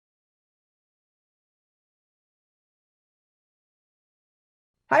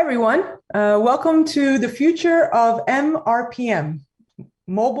Hi, everyone. Welcome to the future of mRPM,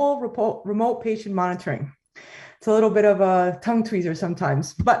 mobile remote patient monitoring. It's a little bit of a tongue tweezer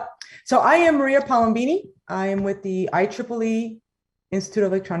sometimes. So I am Maria Palombini. I am with the IEEE Institute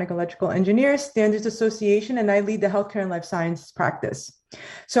of Electronic and Electrical Engineers Standards Association, and I lead the healthcare and life sciences practice.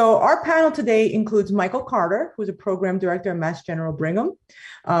 So our panel today includes Michael Carter, who's a program director at Mass General Brigham.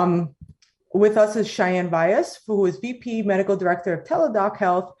 With us is Shayan Vyas, who is VP Medical Director of Teladoc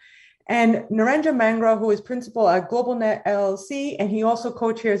Health, and Narendra Mangra, who is principal at GlobalNet LLC, and he also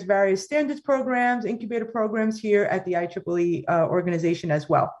co-chairs various standards programs, incubator programs here at the IEEE organization as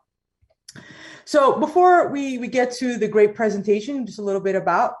well. So before we get to the great presentation, just a little bit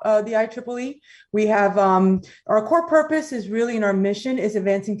about the IEEE, we have our core purpose is really in our mission is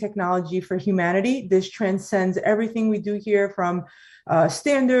advancing technology for humanity. This transcends everything we do here from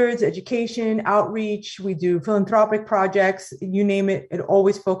standards, education, outreach. We do philanthropic projects, you name it, it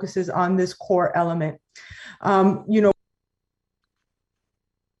always focuses on this core element.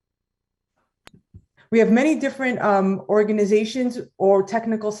 We have many different organizations or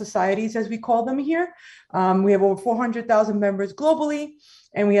technical societies, as we call them here. We have over 400,000 members globally,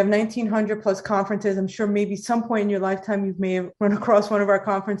 and we have 1,900 plus conferences. I'm sure maybe some point in your lifetime you may have run across one of our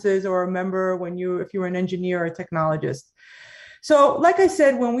conferences or a member if you were an engineer or a technologist. So like I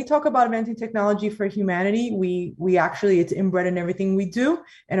said, when we talk about advancing technology for humanity, we actually, it's inbred in everything we do.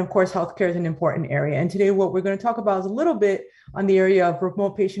 And of course, healthcare is an important area. And today what we're going to talk about is a little bit on the area of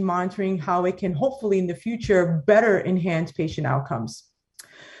remote patient monitoring, how it can hopefully in the future better enhance patient outcomes.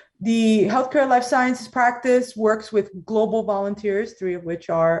 The healthcare life sciences practice works with global volunteers, 3 of which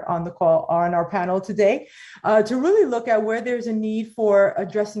are on the call, are on our panel today, to really look at where there's a need for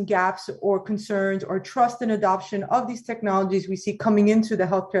addressing gaps or concerns or trust and adoption of these technologies we see coming into the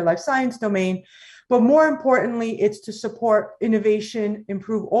healthcare life science domain. But more importantly, it's to support innovation,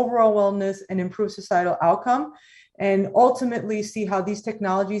 improve overall wellness, and improve societal outcome, and ultimately see how these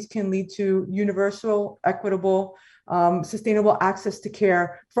technologies can lead to universal, equitable, sustainable access to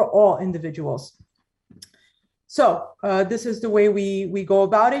care for all individuals. So this is the way we go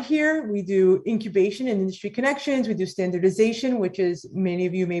about it here. We do incubation and industry connections. We do standardization, which is many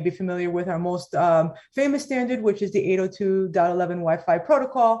of you may be familiar with our most famous standard, which is the 802.11 Wi-Fi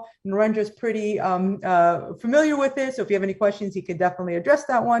protocol. Narendra is pretty familiar with it. So if you have any questions, he can definitely address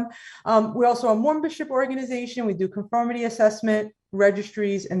that one. We're also a membership organization. We do conformity assessment,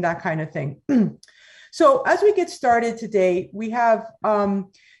 registries, and that kind of thing. So as we get started today, we have,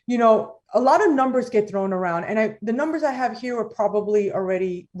 a lot of numbers get thrown around, and the numbers I have here are probably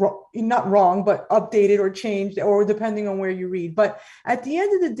already not wrong, but updated or changed, or depending on where you read. But at the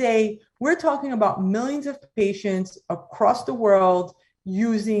end of the day, we're talking about millions of patients across the world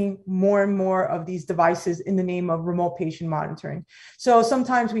using more and more of these devices in the name of remote patient monitoring. So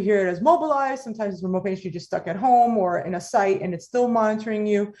sometimes we hear it as mobilized, sometimes it's remote patient, you're just stuck at home or in a site and it's still monitoring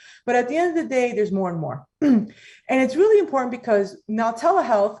you. But at the end of the day, there's more and more. And it's really important because now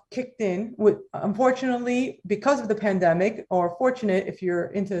telehealth kicked in with, unfortunately, because of the pandemic, or fortunate if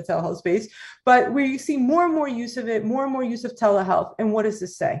you're into the telehealth space, but we see more and more use of it, more and more use of telehealth. And what does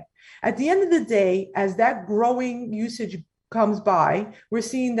this say? At the end of the day, as that growing usage comes by, we're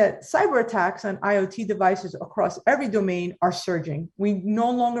seeing that cyber attacks on IoT devices across every domain are surging. We no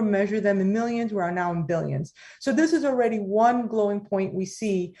longer measure them in millions, we are now in billions. So this is already one glowing point we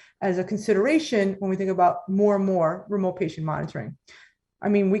see as a consideration when we think about more and more remote patient monitoring. I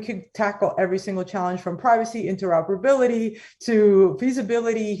mean, we could tackle every single challenge from privacy, interoperability, to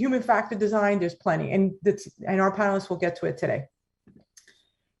feasibility, human factor design, there's plenty. And our panelists will get to it today.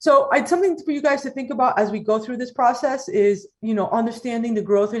 So something for you guys to think about as we go through this process is, understanding the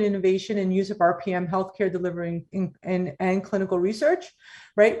growth and innovation and use of RPM healthcare delivering and clinical research,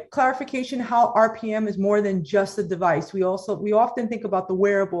 right? Clarification, how RPM is more than just a device. We often think about the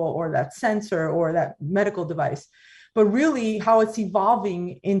wearable or that sensor or that medical device, but really how it's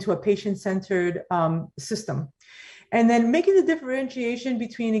evolving into a patient-centered system. And then making the differentiation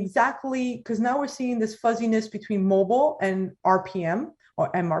between exactly, because now we're seeing this fuzziness between mobile and RPM, or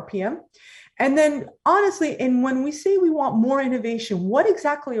mRPM. And then honestly, and when we say we want more innovation, what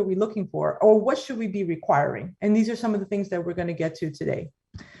exactly are we looking for, or what should we be requiring? And these are some of the things that we're going to get to today.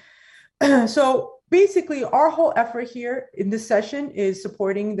 So basically, our whole effort here in this session is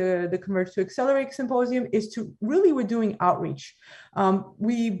supporting the Converge to Accelerate Symposium, we're doing outreach.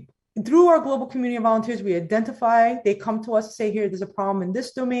 Through our global community of volunteers, we identify, they come to us and say, here, there's a problem in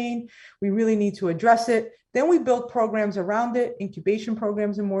this domain. We really need to address it. Then we build programs around it, incubation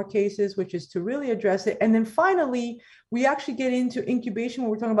programs in more cases, which is to really address it. And then finally, we actually get into incubation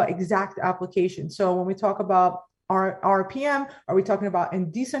when we're talking about exact application. So when we talk about RPM? Are we talking about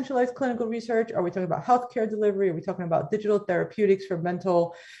in decentralized clinical research? Are we talking about healthcare delivery? Are we talking about digital therapeutics for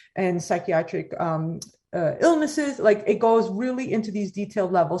mental and psychiatric illnesses? Like it goes really into these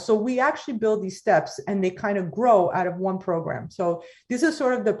detailed levels. So we actually build these steps and they kind of grow out of one program. So this is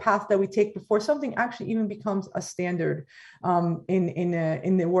sort of the path that we take before something actually even becomes a standard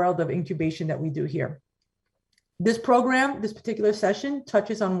in the world of incubation that we do here. This program, this particular session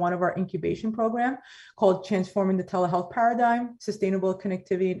touches on one of our incubation program called Transforming the Telehealth Paradigm, Sustainable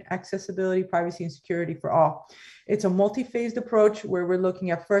Connectivity and Accessibility, Privacy and Security for All. It's a multi-phased approach where we're looking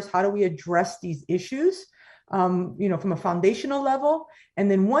at first, how do we address these issues, from a foundational level?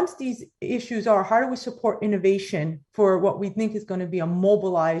 And then once these issues are, how do we support innovation for what we think is going to be a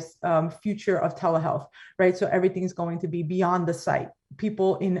mobilized future of telehealth, right? So everything's going to be beyond the site,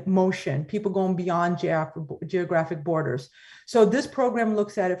 people in motion, people going beyond geographic borders. So this program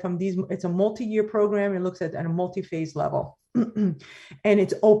looks at it from it's a multi-year program. It looks at a multi-phase level. And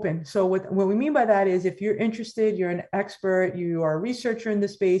it's open. So what we mean by that is if you're interested, you're an expert, you are a researcher in the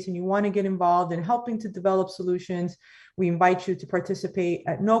space and you want to get involved in helping to develop solutions, we invite you to participate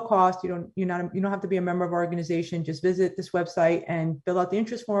at no cost. You don't have to be a member of our organization. Just visit this website and fill out the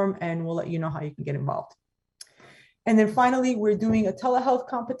interest form and we'll let you know how you can get involved. And then finally, we're doing a telehealth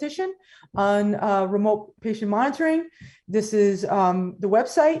competition on remote patient monitoring. This is the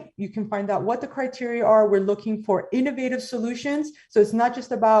website. You can find out what the criteria are. We're looking for innovative solutions. So it's not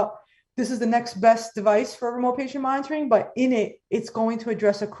just about this is the next best device for remote patient monitoring, but in it, it's going to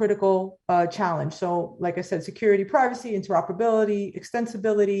address a critical challenge. So like I said, security, privacy, interoperability,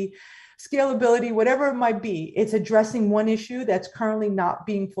 extensibility, scalability, whatever it might be, it's addressing one issue that's currently not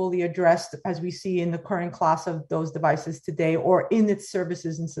being fully addressed as we see in the current class of those devices today or in its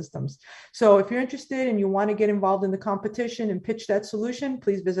services and systems. So if you're interested and you want to get involved in the competition and pitch that solution,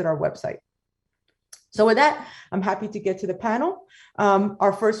 please visit our website. So with that, I'm happy to get to the panel.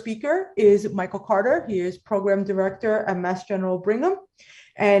 Our first speaker is Michael Carter. He is Program Director at Mass General Brigham.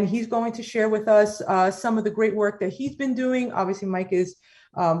 And he's going to share with us some of the great work that he's been doing. Obviously, Mike is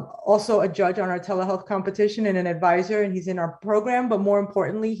also a judge on our telehealth competition and an advisor, and he's in our program. But more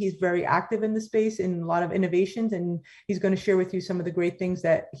importantly, he's very active in the space in a lot of innovations, and he's going to share with you some of the great things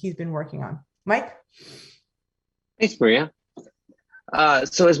that he's been working on. Mike? Thanks, Maria.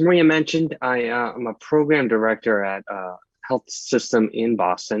 So as Maria mentioned, I'm a program director at a health system in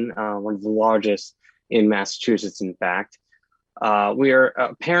Boston, one of the largest in Massachusetts, in fact. We are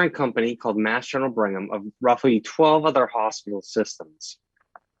a parent company called Mass General Brigham of roughly 12 other hospital systems.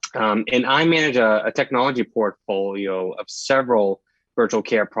 And I manage a technology portfolio of several virtual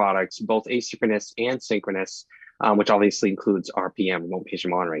care products, both asynchronous and synchronous, which obviously includes RPM, remote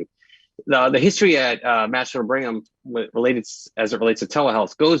patient monitoring. The history at Mass General Brigham as it relates to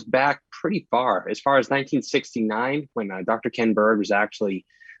telehealth goes back pretty far as 1969, when Dr. Ken Bird was actually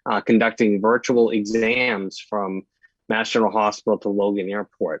conducting virtual exams from Mass General Hospital to Logan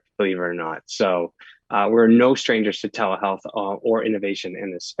Airport, believe it or not. So we're no strangers to telehealth or innovation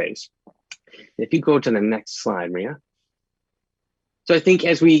in this space. If you go to the next slide, Maria. So I think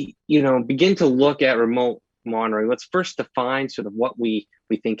as we begin to look at remote monitoring, let's first define sort of what we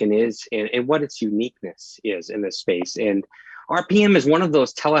think it is and what its uniqueness is in this space. And RPM is one of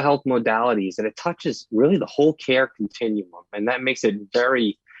those telehealth modalities that it touches really the whole care continuum. And that makes it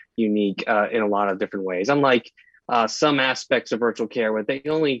very unique in a lot of different ways. Unlike some aspects of virtual care where they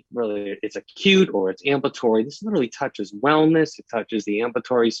only really, it's acute or it's ambulatory, this literally touches wellness, it touches the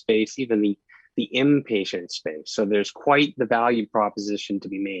ambulatory space, even the inpatient space. So there's quite the value proposition to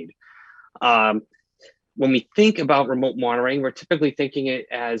be made. When we think about remote monitoring, we're typically thinking it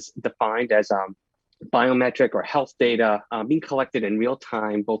as defined as biometric or health data being collected in real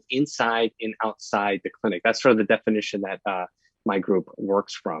time, both inside and outside the clinic. That's sort of the definition that my group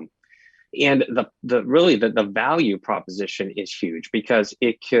works from. And the value proposition is huge because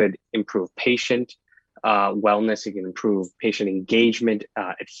it could improve patient wellness, it can improve patient engagement,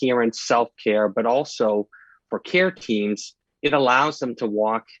 adherence, self-care, but also for care teams, it allows them to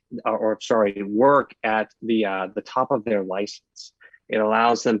work at the top of their license. It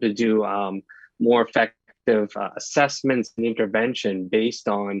allows them to do more effective assessments and intervention based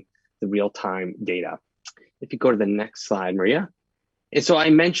on the real-time data. If you go to the next slide, Maria. And so I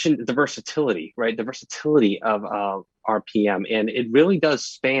mentioned the versatility, right? The versatility of RPM, and it really does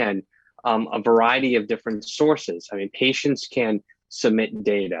span a variety of different sources. I mean, patients can submit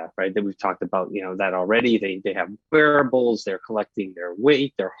data, right? That we've talked about, that already. They have wearables, they're collecting their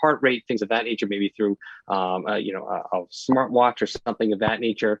weight, their heart rate, things of that nature, maybe through, a smartwatch or something of that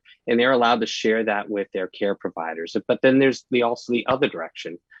nature. And they're allowed to share that with their care providers. But then there's also the other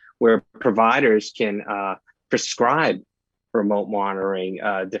direction where providers can prescribe remote monitoring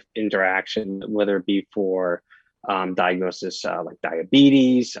interaction, whether it be for diagnosis like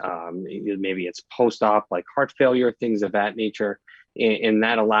diabetes, maybe it's post-op like heart failure, things of that nature. And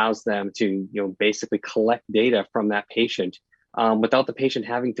that allows them to basically collect data from that patient without the patient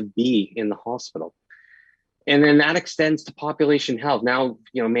having to be in the hospital. And then that extends to population health. Now,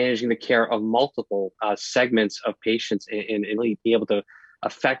 managing the care of multiple segments of patients and really be able to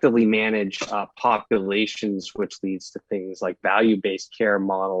effectively manage populations, which leads to things like value-based care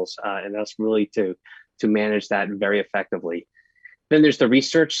models. And that's really to manage that very effectively. Then there's the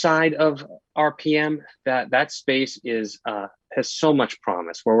research side of RPM. That space has so much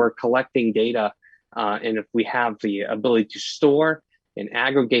promise, where we're collecting data. And if we have the ability to store and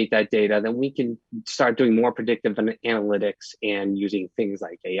aggregate that data, then we can start doing more predictive analytics and using things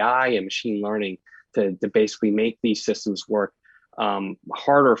like AI and machine learning to basically make these systems work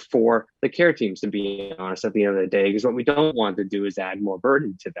harder for the care teams, to be honest, at the end of the day, because what we don't want to do is add more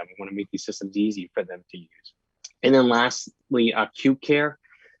burden to them. We want to make these systems easy for them to use. And then lastly, acute care.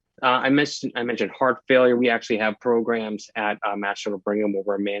 I mentioned heart failure. We actually have programs at Brigham where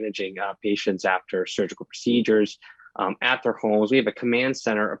we're managing patients after surgical procedures at their homes. We have a command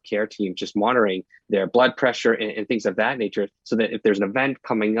center of care teams just monitoring their blood pressure and things of that nature, so that if there's an event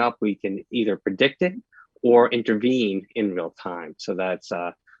coming up, we can either predict it or intervene in real time. So that's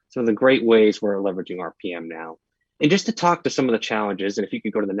some of the great ways we're leveraging RPM now. And just to talk to some of the challenges, and if you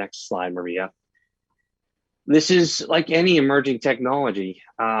could go to the next slide, Maria. This is like any emerging technology.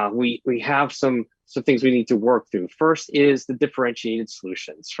 We have some things we need to work through. First is the differentiated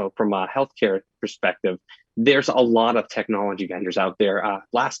solutions. So from a healthcare perspective, there's a lot of technology vendors out there.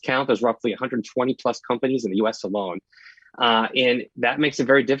 Last count, there's roughly 120 plus companies in the US alone. And that makes it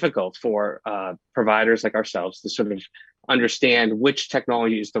very difficult for providers like ourselves to sort of understand which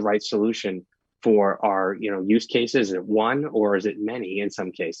technology is the right solution for our use cases. Is it one or is it many in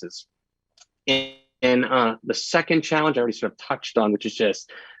some cases? And the second challenge I already sort of touched on, which is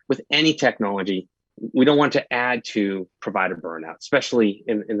just with any technology, we don't want to add to provider burnout, especially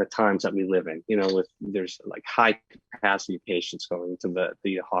in the times that we live in. There's like high capacity patients going to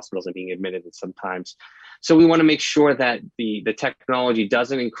the hospitals and being admitted sometimes. So we want to make sure that the technology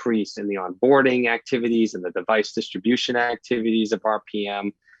doesn't increase in the onboarding activities and the device distribution activities of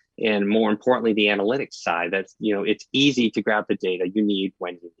RPM. And more importantly, the analytics side, that's, it's easy to grab the data you need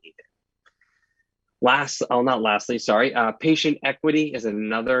when you need it. Patient equity is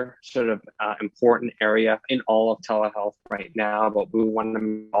another sort of important area in all of telehealth right now, but we want to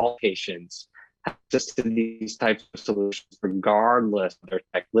make all patients have access to these types of solutions, regardless of their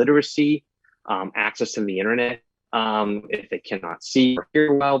tech literacy, access to the internet. If they cannot see or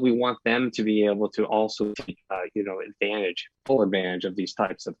hear well, we want them to be able to also take, full advantage of these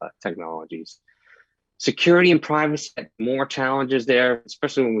types of technologies. Security and privacy, more challenges there,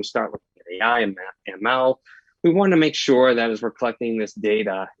 especially when we start looking at AI and ML. We want to make sure that as we're collecting this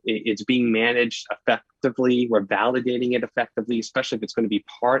data, it's being managed effectively. We're validating it effectively, especially if it's going to be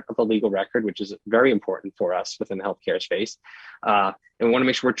part of the legal record, which is very important for us within the healthcare space. And we want to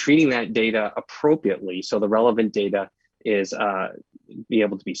make sure we're treating that data appropriately, so the relevant data is be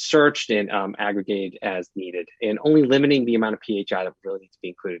able to be searched and aggregated as needed, and only limiting the amount of PHI that really needs to be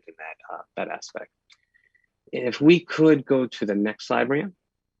included in that aspect. If we could go to the next slide, Maria.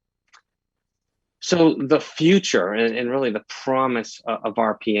 So the future and really the promise of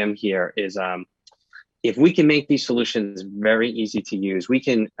RPM here is if we can make these solutions very easy to use, we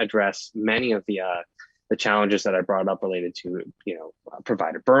can address many of the challenges that I brought up related to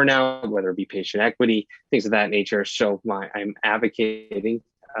provider burnout, whether it be patient equity, things of that nature. So I'm advocating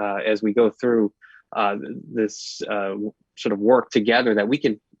as we go through this sort of work together that we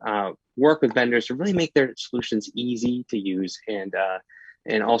can work with vendors to really make their solutions easy to use,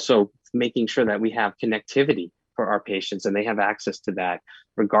 and also making sure that we have connectivity for our patients and they have access to that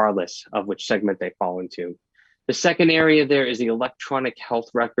regardless of which segment they fall into. The second area there is the electronic health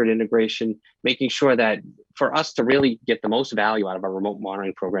record integration, making sure that for us to really get the most value out of our remote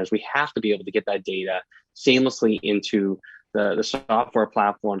monitoring programs, we have to be able to get that data seamlessly into the software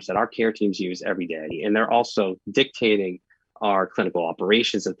platforms that our care teams use every day. And they're also dictating our clinical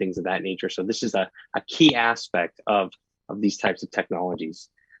operations and things of that nature. So this is a key aspect of these types of technologies.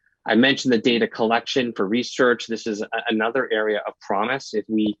 I mentioned the data collection for research. This is another area of promise. If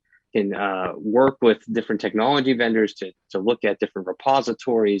we can work with different technology vendors to look at different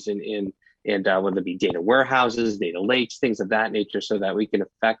repositories and whether it be data warehouses, data lakes, things of that nature, so that we can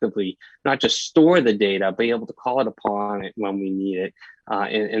effectively not just store the data, but be able to call it upon it when we need it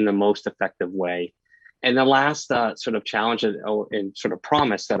in the most effective way. And the last sort of challenge and sort of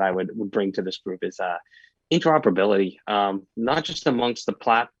promise that I would bring to this group is interoperability, not just amongst the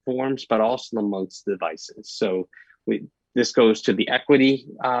platforms, but also amongst the devices. So this goes to the equity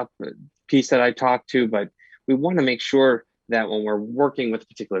piece that I talked to, but we want to make sure that when we're working with a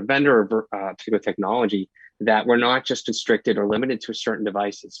particular vendor or particular technology, that we're not just constricted or limited to certain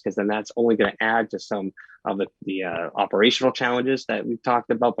devices, because then that's only going to add to some of the operational challenges that we've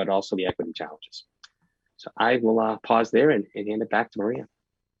talked about, but also the equity challenges. So I will pause there and hand it back to Maria.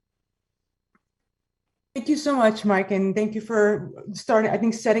 Thank you so much, Mike, and thank you for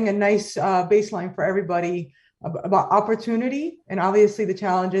setting a nice baseline for everybody about opportunity and obviously the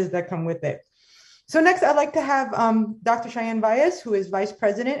challenges that come with it. So next, I'd like to have Dr. Shayan Vyas, who is Vice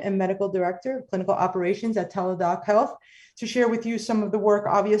President and Medical Director of Clinical Operations at Teladoc Health, to share with you some of the work,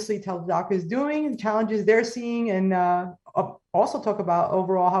 obviously, Teladoc is doing, and challenges they're seeing, and also talk about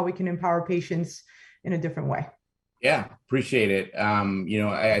overall how we can empower patients in a different way. Yeah, appreciate it.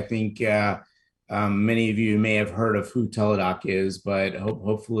 I think many of you may have heard of who Teladoc is, but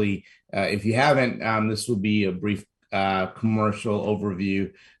hopefully, if you haven't, this will be a brief commercial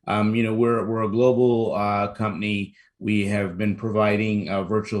overview. We're a global company. We have been providing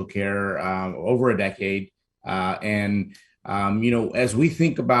virtual care over a decade, and as we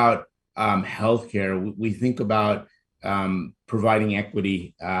think about healthcare, we think about providing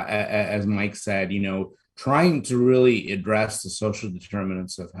equity, as Mike said. Trying to really address the social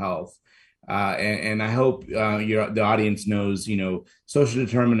determinants of health. And I hope the audience knows, social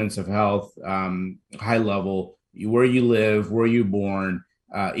determinants of health, high level, where you live, where you're born,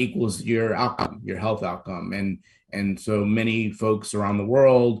 equals your outcome, your health outcome. And so many folks around the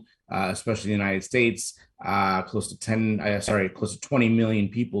world, especially the United States, close to 20 million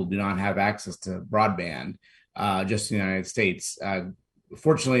people do not have access to broadband, just in the United States.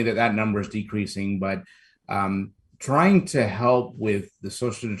 Fortunately, that number is decreasing, but trying to help with the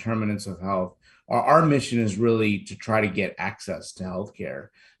social determinants of health. Our mission is really to try to get access to healthcare.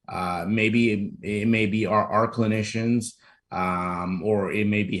 Maybe it may be our clinicians, or it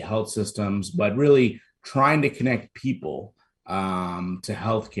may be health systems, but really trying to connect people to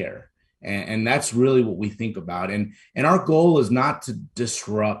healthcare. And that's really what we think about. And our goal is not to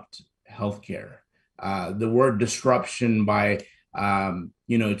disrupt healthcare. The word disruption, by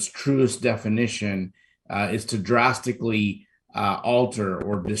its truest definition, is to drastically alter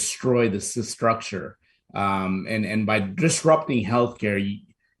or destroy the structure. And by disrupting healthcare,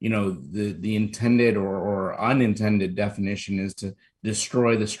 the intended or unintended definition is to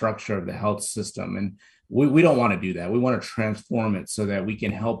destroy the structure of the health system. And we don't want to do that. We want to transform it so that we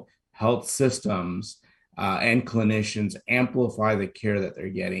can help health systems and clinicians amplify the care that they're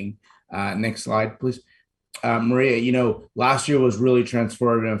getting. Next slide, please. Maria, last year was really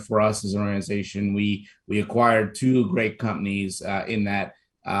transformative for us as an organization. We acquired two great companies in that,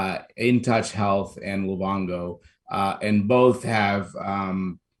 InTouch Health and Livongo, and both have,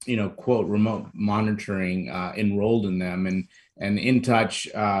 quote, remote monitoring enrolled in them. And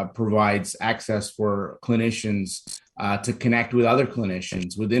InTouch provides access for clinicians to connect with other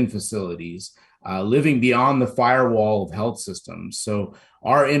clinicians within facilities, living beyond the firewall of health systems. So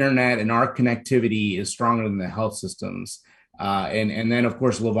our internet and our connectivity is stronger than the health systems. And then, of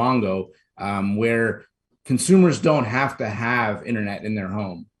course, Livongo, where consumers don't have to have internet in their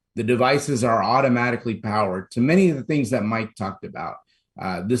home. The devices are automatically powered to many of the things that Mike talked about.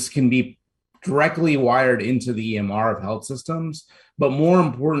 This can be directly wired into the EMR of health systems, but more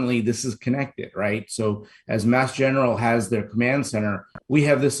importantly, this is connected, right? So as Mass General has their command center, we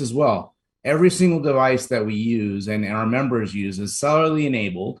have this as well. Every single device that we use and our members use is cellularly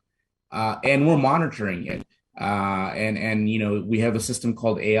enabled, and we're monitoring it. And we have a system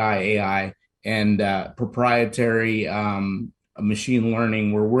called AI and proprietary machine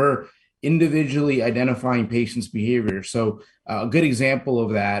learning, where we're individually identifying patients' behavior. So a good example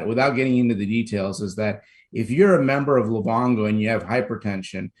of that, without getting into the details, is that if you're a member of Livongo and you have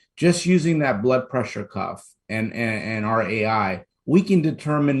hypertension, just using that blood pressure cuff and our AI, we can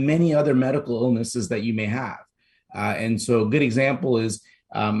determine many other medical illnesses that you may have. And so a good example is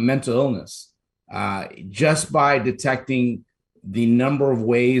mental illness. Just by detecting the number of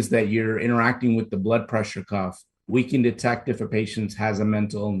ways that you're interacting with the blood pressure cuff, we can detect if a patient has a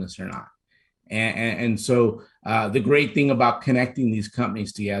mental illness or not. And so the great thing about connecting these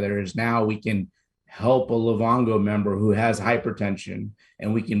companies together is now we can help a Livongo member who has hypertension,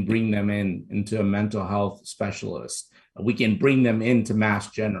 and we can bring them into a mental health specialist. We can bring them into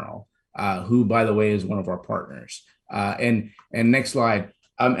Mass General, who, by the way, is one of our partners. And next slide.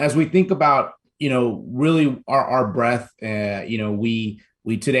 As we think about, really our breadth,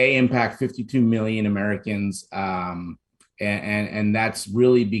 we today impact 52 million Americans, and that's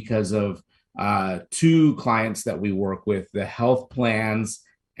really because of two clients that we work with: the health plans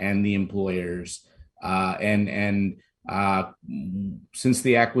and the employers. Since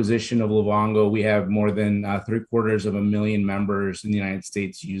the acquisition of Livongo, we have more than 750,000 members in the United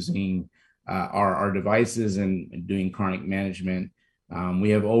States using our devices and doing chronic management. We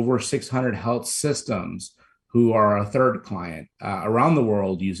have over 600 health systems who are a third client around the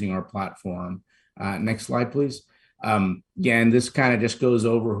world using our platform. Next slide, please. Again, this kind of just goes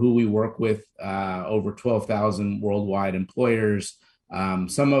over who we work with, over 12,000 worldwide employers.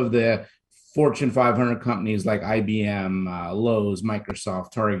 Some of the Fortune 500 companies like IBM, Lowe's,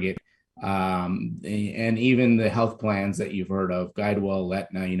 Microsoft, Target, and even the health plans that you've heard of: GuideWell,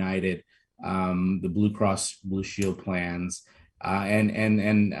 Aetna, United, the Blue Cross Blue Shield plans,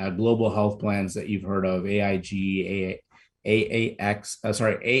 and global health plans that you've heard of: AIG,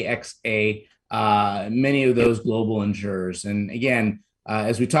 AXA, many of those global insurers. And again,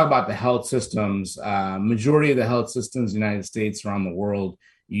 as we talk about the health systems, majority of the health systems in the United States, around the world,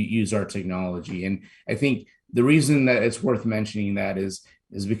 use our technology. And I think the reason that it's worth mentioning that is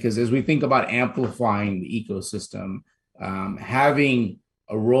because as we think about amplifying the ecosystem, having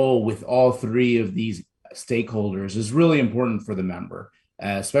a role with all three of these stakeholders is really important for the member,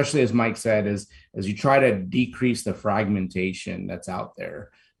 especially, as Mike said, as you try to decrease the fragmentation that's out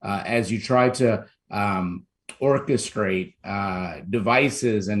there, as you try to orchestrate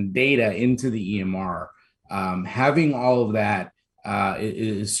devices and data into the EMR. Having all of that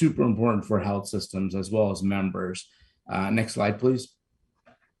is super important for health systems as well as members. Next slide, please.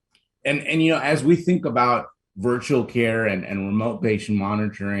 And as we think about virtual care and remote patient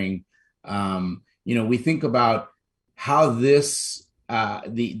monitoring, we think about how this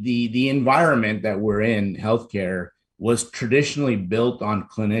the environment that we're in, healthcare, was traditionally built on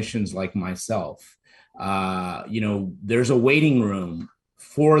clinicians like myself. There's a waiting room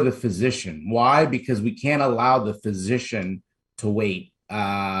for the physician. Why? Because we can't allow the physician to wait.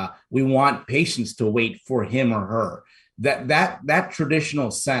 We want patients to wait for him or her. That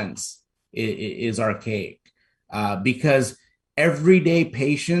traditional sense is archaic, because everyday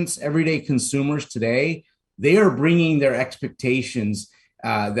patients, everyday consumers today, they are bringing their expectations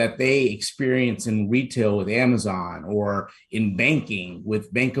that they experience in retail with Amazon or in banking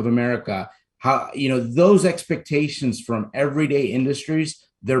with Bank of America. Those expectations from everyday industries,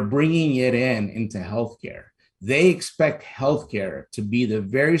 they're bringing it into healthcare. They expect healthcare to be the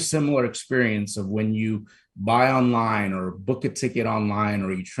very similar experience of when you buy online or book a ticket online,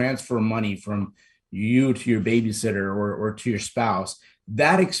 or you transfer money from you to your babysitter or to your spouse.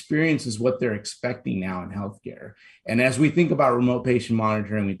 That experience is what they're expecting now in healthcare. And as we think about remote patient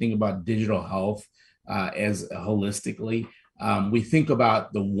monitoring, we think about digital health as holistically. We think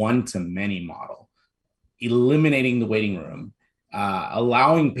about the one-to-many model, eliminating the waiting room,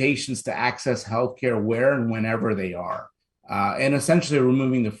 allowing patients to access healthcare where and whenever they are, and essentially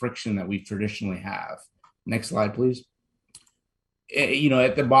removing the friction that we traditionally have. Next slide, please.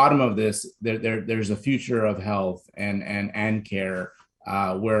 At the bottom of this, there's a future of health and care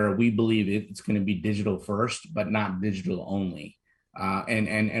where we believe it's going to be digital first, but not digital only.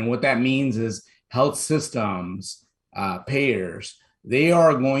 And what that means is health systems, payers, they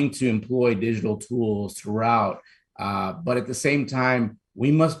are going to employ digital tools throughout. But at the same time,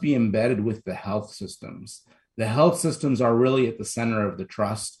 we must be embedded with the health systems. The health systems are really at the center of the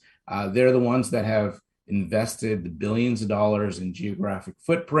trust. They're the ones that have invested the billions of dollars in geographic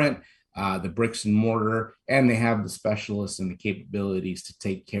footprint, the bricks and mortar, and they have the specialists and the capabilities to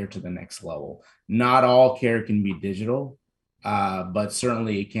take care to the next level. Not all care can be digital, but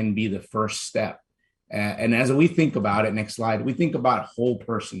certainly it can be the first step. And as we think about it, next slide, we think about whole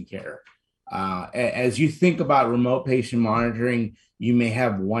person care. As you think about remote patient monitoring, you may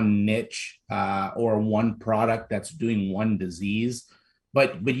have one niche or one product that's doing one disease,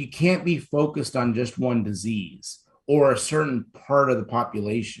 but you can't be focused on just one disease or a certain part of the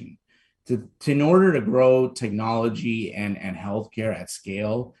population. In order to grow technology and healthcare at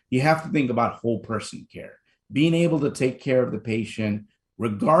scale, you have to think about whole person care, being able to take care of the patient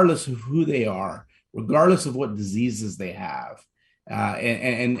regardless of who they are, regardless of what diseases they have.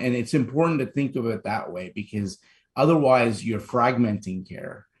 And it's important to think of it that way, because otherwise you're fragmenting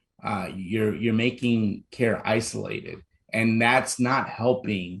care. You're making care isolated, and that's not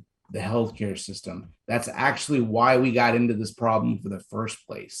helping the healthcare system. That's actually why we got into this problem for the first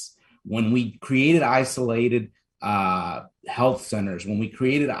place. When we created isolated health centers, when we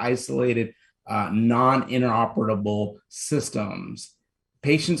created isolated non-interoperable systems,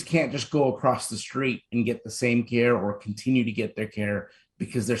 patients can't just go across the street and get the same care or continue to get their care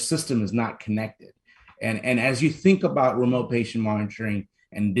because their system is not connected. And as you think about remote patient monitoring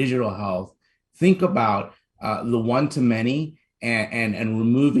and digital health, think about the one-to-many and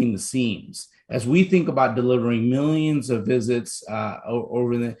removing the seams. As we think about delivering millions of visits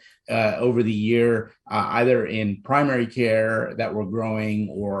over the year, either in primary care that we're growing,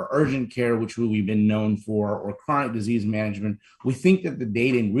 or urgent care, which we've been known for, or chronic disease management, we think that the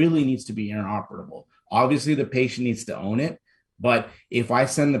data really needs to be interoperable. Obviously, the patient needs to own it, but if I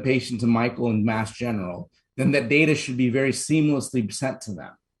send the patient to Michael in Mass General, then that data should be very seamlessly sent to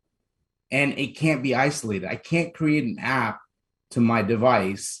them. And it can't be isolated. I can't create an app to my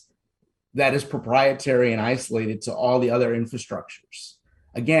device that is proprietary and isolated to all the other infrastructures.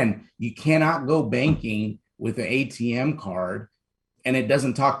 Again, you cannot go banking with an ATM card and it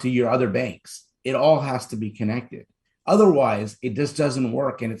doesn't talk to your other banks. It all has to be connected. Otherwise, it just doesn't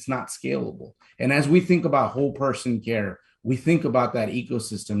work and it's not scalable. And as we think about whole person care, we think about that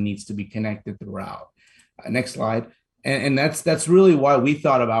ecosystem needs to be connected throughout. Next slide. And that's really why we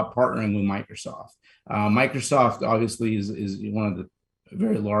thought about partnering with Microsoft. Microsoft obviously is one of the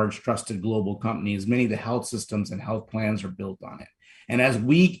very large trusted global companies. Many of the health systems and health plans are built on it. And as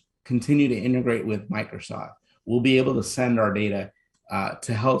we continue to integrate with Microsoft, we'll be able to send our data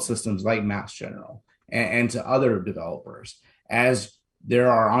to health systems like Mass General and to other developers. As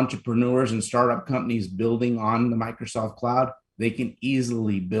there are entrepreneurs and startup companies building on the Microsoft cloud, they can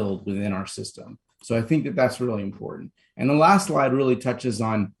easily build within our system. So I think that that's really important. And the last slide really touches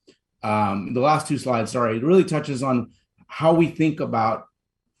on, the last two slides, sorry, it really touches on how we think about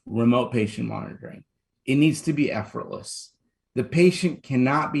remote patient monitoring. It needs to be effortless. The patient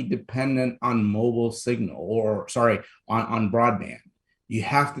cannot be dependent on mobile signal on broadband. You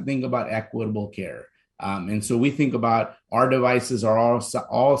have to think about equitable care. And so we think about our devices are all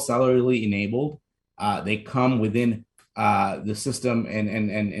cellularly enabled. They come within the system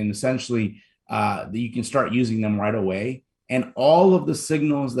and essentially you can start using them right away. And all of the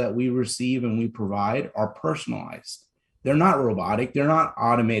signals that we receive and we provide are personalized. They're not robotic. They're not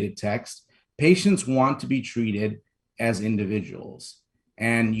automated text. Patients want to be treated as individuals,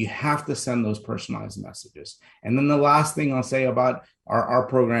 and you have to send those personalized messages. And then the last thing I'll say about our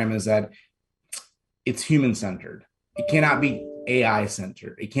program is that it's human-centered. It cannot be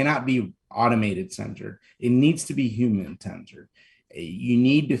AI-centered. It cannot be automated-centered. It needs to be human-centered. You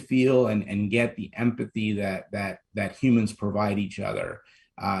need to feel and get the empathy that humans provide each other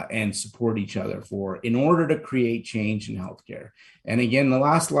and support each other for in order to create change in healthcare. And again, the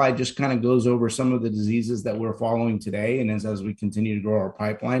last slide just kind of goes over some of the diseases that we're following today. And as we continue to grow our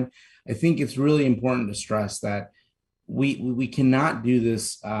pipeline, I think it's really important to stress that we cannot do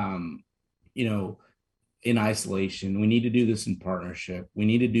this, in isolation. We need to do this in partnership. We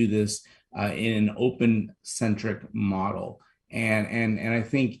need to do this in an open-centric model. And I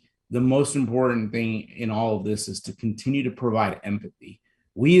think the most important thing in all of this is to continue to provide empathy.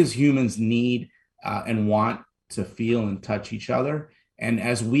 We as humans need and want to feel and touch each other. And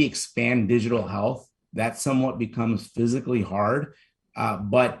as we expand digital health, that somewhat becomes physically hard.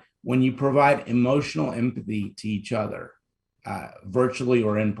 But when you provide emotional empathy to each other, virtually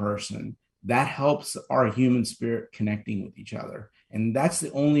or in person, that helps our human spirit connecting with each other. And that's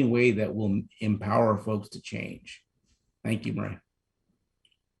the only way that will empower folks to change. Thank you, Maria.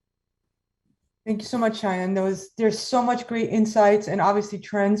 Thank you so much, Shayan. There's so much great insights and obviously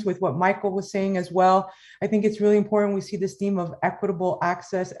trends with what Michael was saying as well. I think it's really important we see this theme of equitable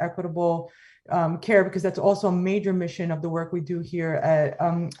access, equitable care, because that's also a major mission of the work we do here at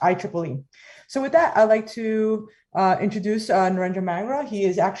IEEE. So with that, I'd like to introduce Narendra Mangra. He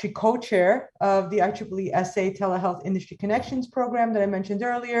is actually co-chair of the IEEE SA Telehealth Industry Connections program that I mentioned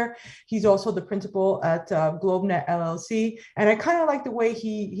earlier. He's also the principal at GlobeNet LLC. And I kind of like the way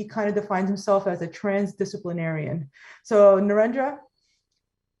he kind of defines himself as a transdisciplinarian. So Narendra.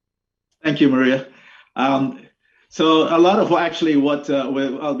 Thank you, Maria. So a lot of actually what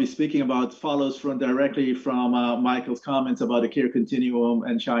I'll be speaking about follows directly from Michael's comments about the care continuum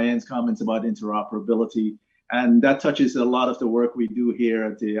and Shayan's comments about interoperability. And that touches a lot of the work we do here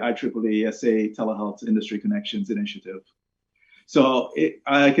at the IEEE SA Telehealth Industry Connections Initiative. So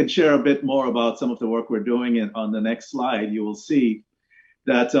I can share a bit more about some of the work we're doing. And on the next slide, you will see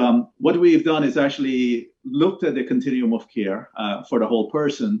that what we've done is actually looked at the continuum of care for the whole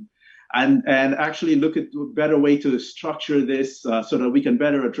person and actually look at a better way to structure this so that we can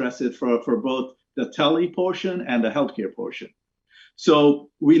better address it for both the tele portion and the healthcare portion. So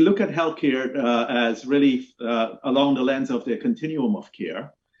we look at healthcare as really along the lens of the continuum of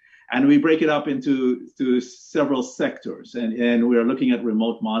care, and we break it up into several sectors. And we're looking at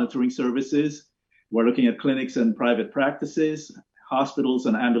remote monitoring services. We're looking at clinics and private practices, hospitals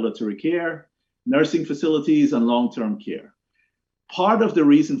and ambulatory care, nursing facilities, and long-term care. Part of the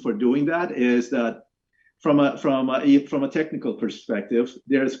reason for doing that is that from a technical perspective,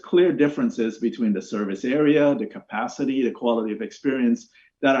 there's clear differences between the service area, the capacity, the quality of experience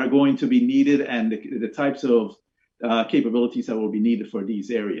that are going to be needed, and the types of capabilities that will be needed for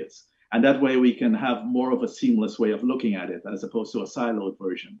these areas. And that way we can have more of a seamless way of looking at it as opposed to a siloed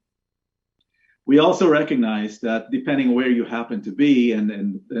version. We also recognize that depending where you happen to be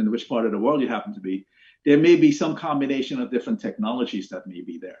and which part of the world you happen to be, there may be some combination of different technologies that may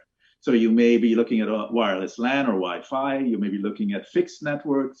be there. So you may be looking at a wireless LAN or Wi-Fi, you may be looking at fixed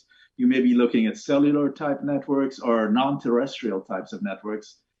networks, you may be looking at cellular type networks or non-terrestrial types of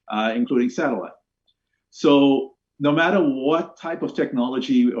networks, including satellite. So no matter what type of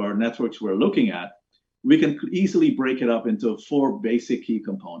technology or networks we're looking at, we can easily break it up into 4 basic key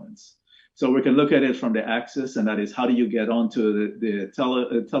components. So we can look at it from the access, and that is how do you get onto the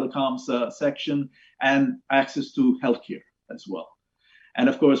telecoms section, and access to healthcare as well. And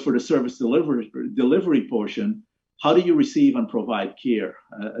of course, for the service delivery portion, how do you receive and provide care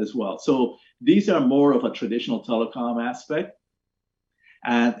as well? So these are more of a traditional telecom aspect.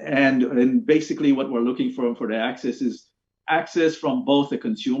 And basically what we're looking for the access is access from both the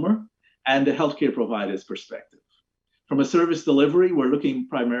consumer and the healthcare provider's perspective. From a service delivery, we're looking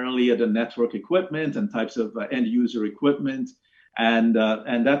primarily at the network equipment and types of end user equipment. And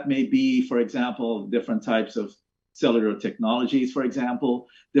that may be, for example, different types of cellular technologies, for example.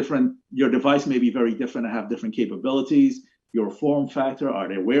 Your device may be very different and have different capabilities. Your form factor, are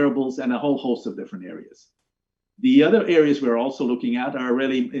they wearables, and a whole host of different areas. The other areas we're also looking at are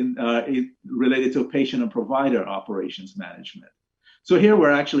really related to patient and provider operations management. So here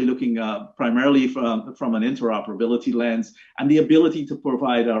we're actually looking primarily from an interoperability lens and the ability to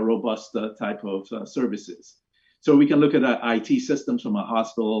provide a robust type of services. So we can look at IT systems from a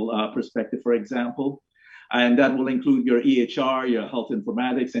hospital perspective, for example, and that will include your EHR, your health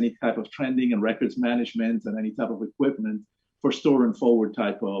informatics, any type of trending and records management, and any type of equipment for store and forward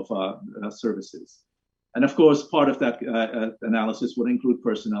type of services. And of course, part of that analysis would include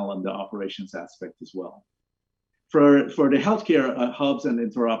personnel and the operations aspect as well. For the healthcare hubs and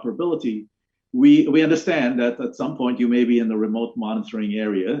interoperability, we understand that at some point you may be in the remote monitoring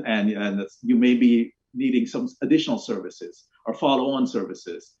area and you may be needing some additional services or follow-on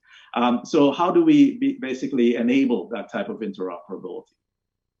services. So how do we basically enable that type of interoperability?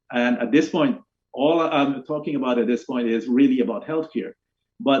 And at this point, all I'm talking about at this point is really about healthcare.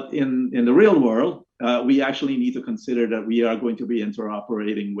 But in the real world, we actually need to consider that we are going to be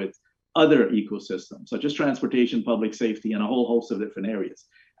interoperating with other ecosystems, such as transportation, public safety, and a whole host of different areas.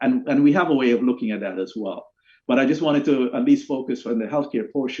 And we have a way of looking at that as well. But I just wanted to at least focus on the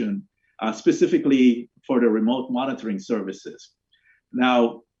healthcare portion, specifically for the remote monitoring services.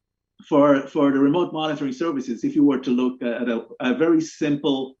 Now, for the remote monitoring services, if you were to look at a very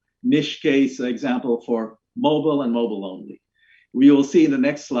simple niche case example for mobile and mobile only, we will see in the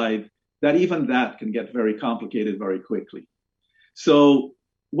next slide that even that can get very complicated very quickly. So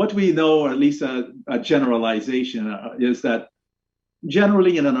what we know, or at least a generalization, is that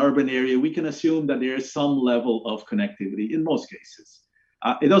generally in an urban area, we can assume that there is some level of connectivity in most cases.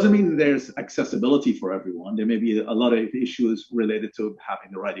 It doesn't mean there's accessibility for everyone. There may be a lot of issues related to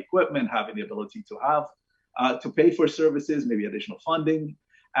having the right equipment, having the ability to have to pay for services, maybe additional funding,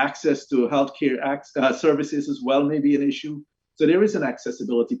 access to healthcare services as well may be an issue. So there is an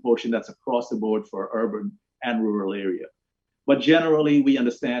accessibility portion that's across the board for urban and rural area. But generally, we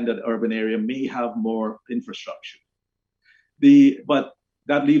understand that urban area may have more infrastructure. But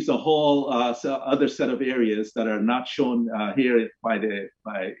that leaves a whole other set of areas that are not shown here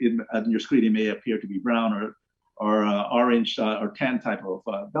on your screen. It may appear to be brown or orange or tan type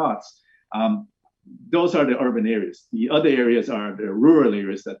of dots. Those are the urban areas. The other areas are the rural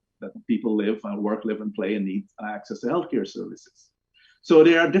areas that people live, work, live, and play, and need access to healthcare services. So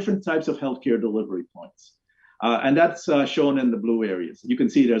there are different types of healthcare delivery points. And that's shown in the blue areas. You can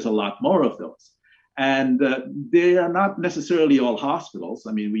see there's a lot more of those. And they are not necessarily all hospitals.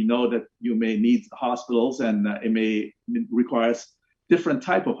 I mean, we know that you may need hospitals and it may require different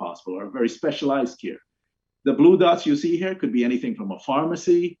type of hospital or very specialized care. The blue dots you see here could be anything from a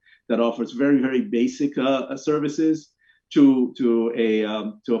pharmacy that offers very, very basic services to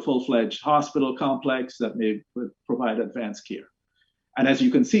a full-fledged hospital complex that may provide advanced care. And as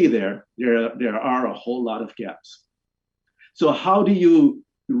you can see there are a whole lot of gaps. So how do you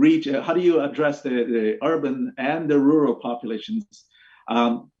address the urban and the rural populations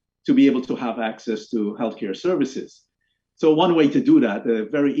to be able to have access to healthcare services? So one way to do that, a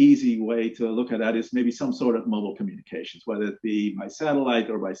very easy way to look at that, is maybe some sort of mobile communications, whether it be by satellite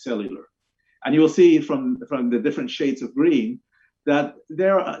or by cellular. And you will see from the different shades of green that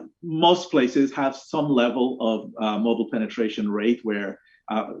most places have some level of mobile penetration rate where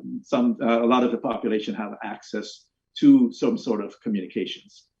a lot of the population have access to some sort of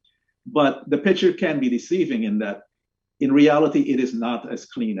communications. But the picture can be deceiving in that, in reality, it is not as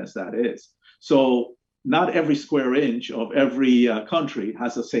clean as that is. So not every square inch of every country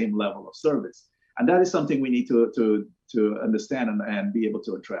has the same level of service. And that is something we need to understand and be able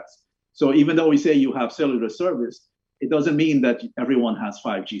to address. So even though we say you have cellular service, it doesn't mean that everyone has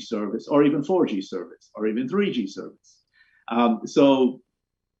 5G service or even 4G service or even 3G service. So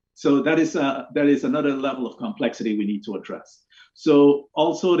that is another level of complexity we need to address. So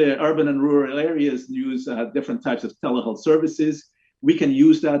also the urban and rural areas use different types of telehealth services. We can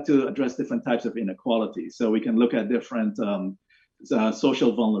use that to address different types of inequality. So we can look at different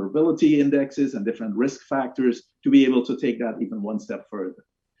social vulnerability indexes and different risk factors to be able to take that even one step further.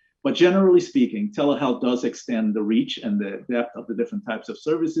 But generally speaking, telehealth does extend the reach and the depth of the different types of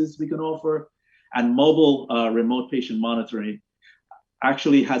services we can offer. And mobile remote patient monitoring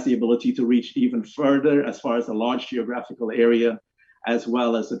actually has the ability to reach even further as far as a large geographical area, as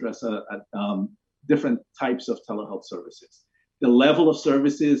well as address different types of telehealth services. The level of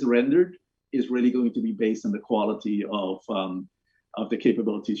services rendered is really going to be based on the quality of the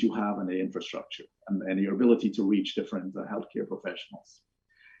capabilities you have and the infrastructure and your ability to reach different healthcare professionals.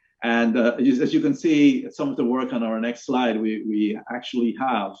 And as you can see, some of the work on our next slide, we actually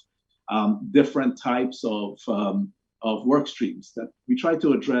have different types of work streams that we try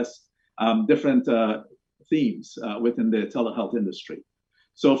to address different themes within the telehealth industry.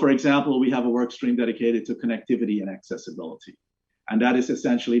 So for example, we have a work stream dedicated to connectivity and accessibility. And that is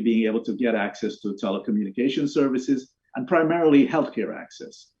essentially being able to get access to telecommunication services and primarily healthcare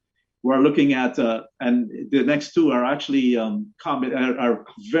access. We're looking at, and the next two are actually are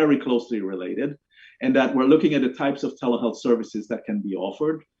very closely related, in that we're looking at the types of telehealth services that can be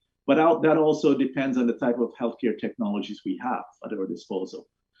offered, but that also depends on the type of healthcare technologies we have at our disposal.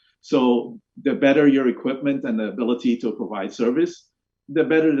 So the better your equipment and the ability to provide service, the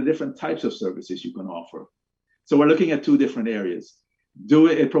better the different types of services you can offer. So we're looking at two different areas.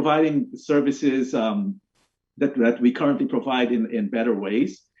 Providing services that we currently provide in better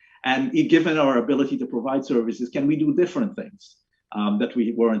ways. And given our ability to provide services, can we do different things that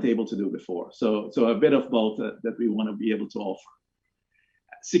we weren't able to do before? So a bit of both that we want to be able to offer.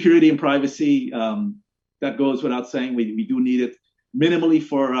 Security and privacy, that goes without saying. We do need it minimally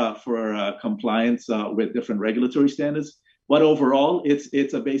for compliance with different regulatory standards. But overall,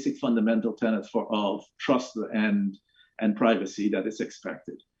 it's a basic fundamental tenet of trust and privacy that is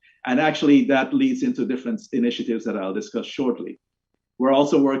expected. And actually, that leads into different initiatives that I'll discuss shortly. We're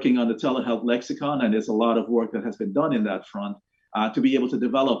also working on the telehealth lexicon, and there's a lot of work that has been done in that front to be able to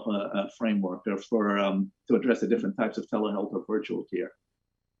develop a framework to address the different types of telehealth or virtual care.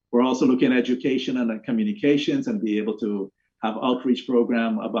 We're also looking at education and communications and be able to have outreach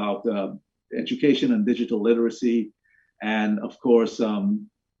program about education and digital literacy, and of course,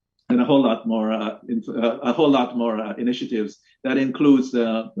 and a whole lot more initiatives that includes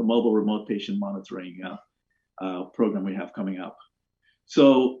the mobile remote patient monitoring program we have coming up.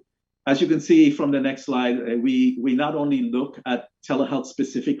 So as you can see from the next slide, we not only look at telehealth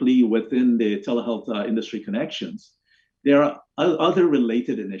specifically within the telehealth industry connections, there are other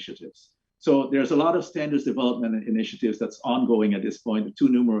related initiatives. So there's a lot of standards development initiatives that's ongoing at this point, too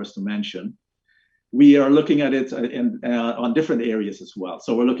numerous to mention. We are looking at it on different areas as well.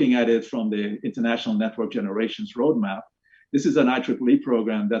 So we're looking at it from the International Network Generations Roadmap. This is an IEEE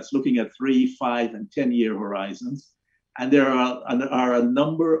program that's looking at 3, 5, and 10-year horizons. And there are a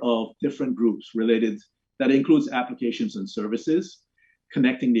number of different groups related that includes applications and services,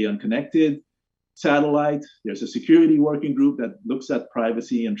 connecting the unconnected, satellite. There's a security working group that looks at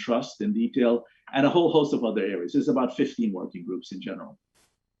privacy and trust in detail, and a whole host of other areas. There's about 15 working groups in general.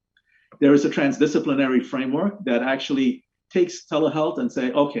 There is a transdisciplinary framework that actually takes telehealth and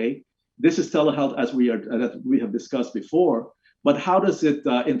say, okay, this is telehealth as we have discussed before, but how does it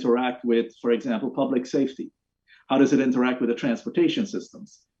interact with, for example, public safety? How does it interact with the transportation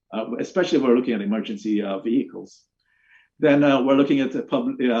systems, especially if we're looking at emergency vehicles? Then we're looking at the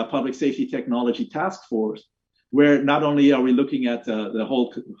Public Safety Technology Task Force, where not only are we looking at the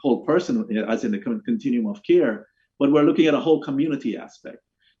whole person, as in the continuum of care, but we're looking at a whole community aspect.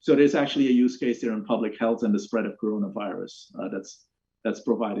 So there's actually a use case there in public health and the spread of coronavirus that's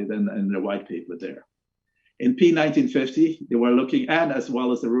provided in the white paper there. In P1950, they were looking at, as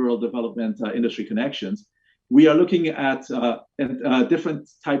well as the rural development industry connections, we are looking at different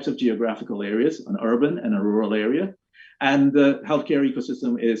types of geographical areas, an urban and a rural area. And the healthcare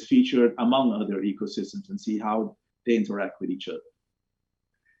ecosystem is featured among other ecosystems and see how they interact with each other.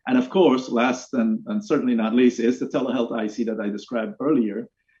 And of course, last and certainly not least, is the telehealth IC that I described earlier.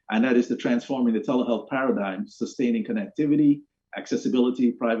 And that is the transforming the telehealth paradigm, sustaining connectivity,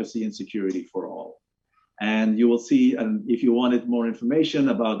 accessibility, privacy, and security for all. And you will see, and if you wanted more information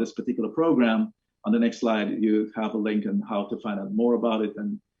about this particular program, on the next slide, you have a link on how to find out more about it.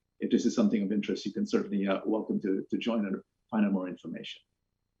 And if this is something of interest, you can certainly welcome to join and find out more information.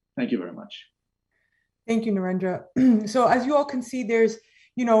 Thank you very much. Thank you, Narendra. So as you all can see, there's,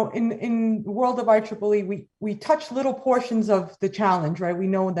 you know, in the world of IEEE, we touch little portions of the challenge, right? We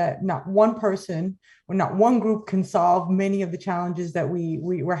know that not one person or not one group can solve many of the challenges that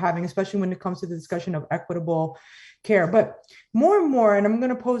we're having, especially when it comes to the discussion of equitable care. But more and more, and I'm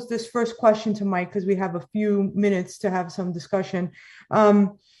going to pose this first question to Mike because we have a few minutes to have some discussion.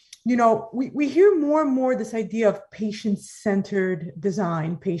 You know, we hear more and more this idea of patient-centered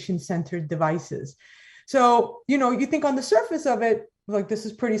design, patient-centered devices. So, you know, you think on the surface of it, like this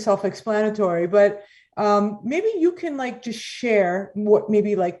is pretty self-explanatory, but maybe you can like just share what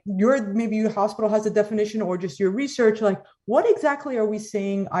maybe your hospital has a definition or just your research, like what exactly are we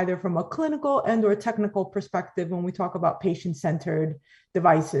saying either from a clinical and or technical perspective when we talk about patient-centered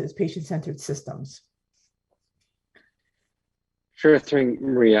devices, patient-centered systems? Sure thing,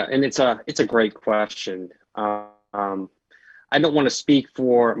 Maria, and it's a great question. I don't want to speak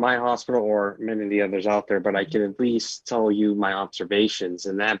for my hospital or many of the others out there, but I can at least tell you my observations,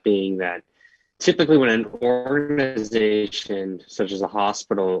 and that being that typically when an organization such as a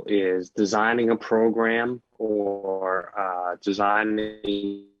hospital is designing a program or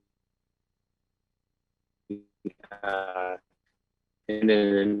designing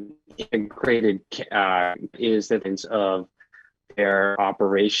an integrated is the things of their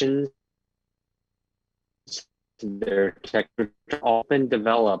operations, their tech all been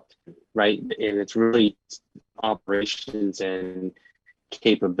developed, right? And it's really operations and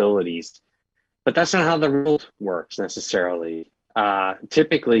capabilities. But that's not how the world works necessarily.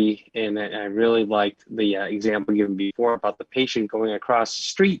 Typically, and I really liked the example given before about the patient going across the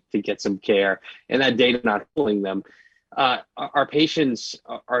street to get some care and that data not fooling them. Our patients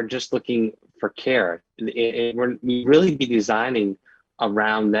are just looking for care. We really be designing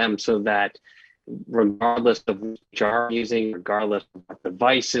around them so that regardless of which HR we're using, regardless of what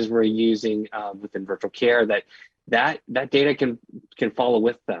devices we're using within virtual care, that data can follow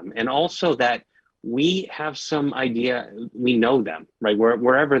with them. And also that we have some idea, we know them, right,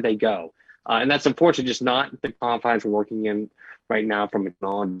 wherever they go. And that's unfortunately just not the confines we're working in right now from a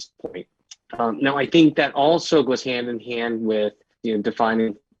technology point. Now, I think that also goes hand in hand with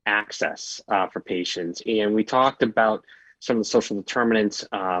defining access for patients. And we talked about some of the social determinants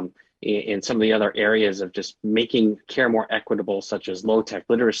in some of the other areas of just making care more equitable, such as low-tech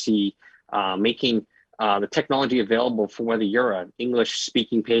literacy, making the technology available for whether you're an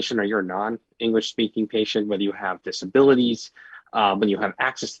English-speaking patient or you're a non-English-speaking patient, whether you have disabilities, when you have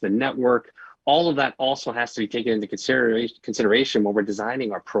access to the network. All of that also has to be taken into consideration when we're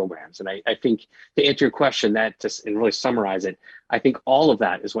designing our programs. And I think to answer your question, that just and really summarize it, I think all of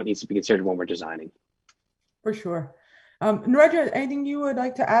that is what needs to be considered when we're designing. For sure. Narendra, anything you would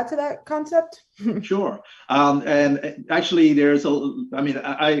like to add to that concept? Sure. And actually,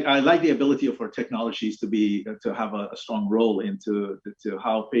 I like the ability of our technologies to have a strong role into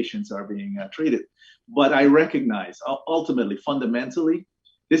how patients are being treated. But I recognize ultimately, fundamentally,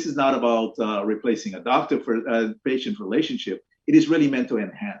 this is not about replacing a doctor-patient relationship. It is really meant to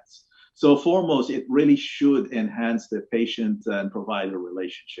enhance. So foremost, it really should enhance the patient and provider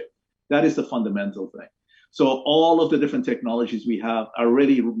relationship. That is the fundamental thing. So all of the different technologies we have are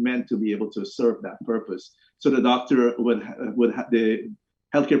really meant to be able to serve that purpose. So the doctor the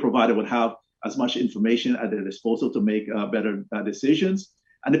healthcare provider would have as much information at their disposal to make better decisions.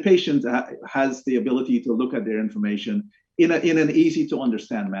 And the patient has the ability to look at their information in an easy to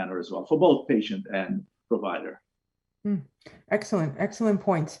understand manner as well for both patient and provider. Excellent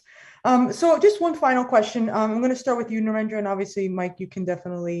points. So just one final question. I'm going to start with you, Narendra, and obviously, Mike, you can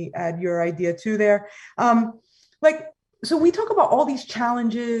definitely add your idea too there. So we talk about all these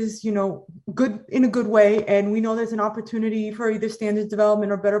challenges, good in a good way, and we know there's an opportunity for either standards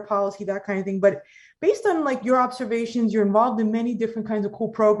development or better policy, that kind of thing. But based on your observations, you're involved in many different kinds of cool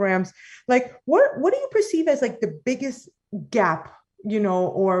programs. What do you perceive as the biggest gap,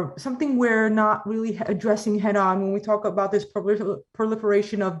 or something we're not really addressing head on when we talk about this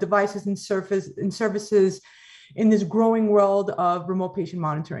proliferation of devices and services in this growing world of remote patient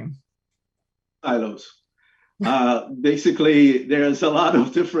monitoring? Silos. Basically, there's a lot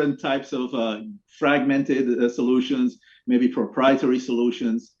of different types of fragmented solutions, maybe proprietary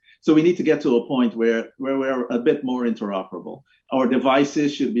solutions. So we need to get to a point where we're a bit more interoperable. Our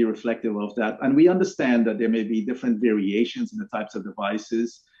devices should be reflective of that. And we understand that there may be different variations in the types of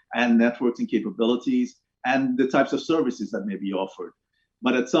devices and networking capabilities and the types of services that may be offered.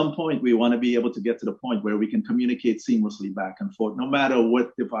 But at some point, we want to be able to get to the point where we can communicate seamlessly back and forth, no matter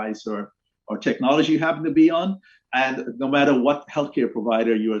what device or technology you happen to be on, and no matter what healthcare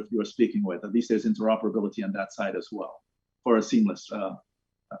provider you're speaking with. At least there's interoperability on that side as well for a seamless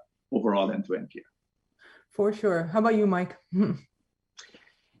overall end-to-end care. For sure. How about you, Mike?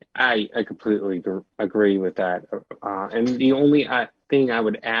 I completely agree with that. And the only thing I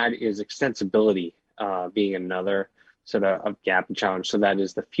would add is extensibility being another sort of gap and challenge. So that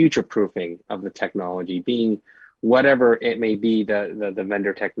is the future proofing of the technology, being whatever it may be, the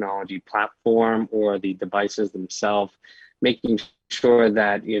vendor technology platform or the devices themselves, making sure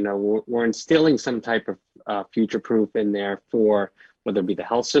that, you know, we're instilling some type of future proof in there for whether it be the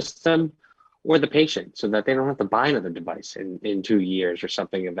health system or the patient, so that they don't have to buy another device in 2 years or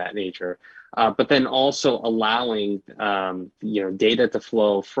something of that nature. But then also allowing you know, data to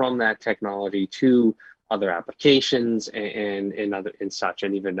flow from that technology to other applications and such,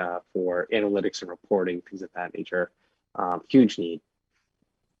 and even for analytics and reporting, things of that nature. Huge need.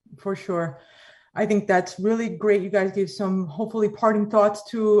 For sure. I think that's really great. You guys gave some hopefully parting thoughts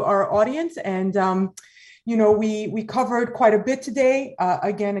to our audience. And you know, we covered quite a bit today.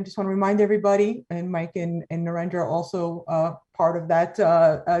 Again, I just want to remind everybody, and Mike and Narendra are also part of that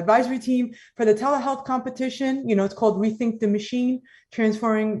advisory team for the telehealth competition. You know, it's called Rethink the Machine,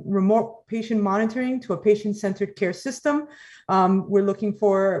 transferring remote patient monitoring to a patient-centered care system. We're looking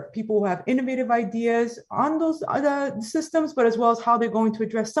for people who have innovative ideas on those other systems, but as well as how they're going to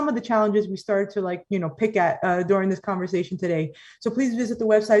address some of the challenges we started to pick at during this conversation today. So please visit the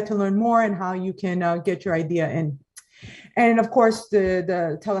website to learn more and how you can get your idea in. And of course,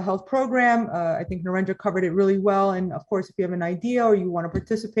 the telehealth program, I think Narendra covered it really well. And of course, if you have an idea or you want to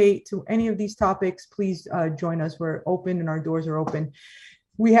participate to any of these topics, please join us. We're open and our doors are open.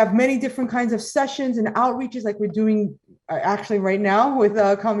 We have many different kinds of sessions and outreaches like we're doing actually right now with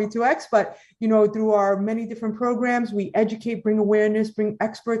Combi2X, but you know, through our many different programs, we educate, bring awareness, bring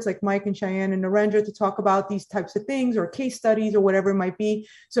experts like Mike and Shayan and Narendra to talk about these types of things or case studies or whatever it might be.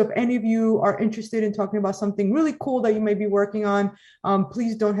 So if any of you are interested in talking about something really cool that you may be working on,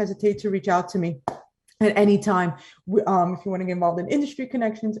 please don't hesitate to reach out to me at any time. If you want to get involved in industry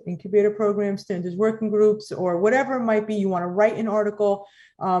connections, incubator programs, standards working groups, or whatever it might be, you want to write an article,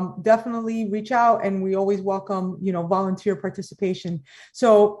 definitely reach out, and we always welcome, you know, volunteer participation.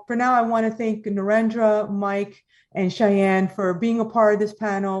 So for now, I want to thank Narendra, Mike, and Shayan for being a part of this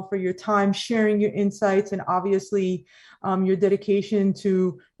panel, for your time, sharing your insights, and obviously your dedication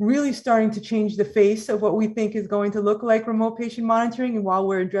to really starting to change the face of what we think is going to look like remote patient monitoring, and while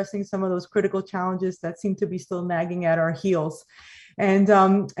we're addressing some of those critical challenges that seem to be still nagging at our heels. And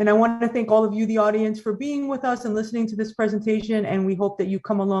I want to thank all of you, the audience, for being with us and listening to this presentation, and we hope that you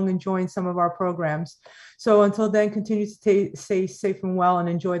come along and join some of our programs. So until then, continue to stay safe and well and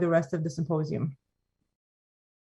enjoy the rest of the symposium.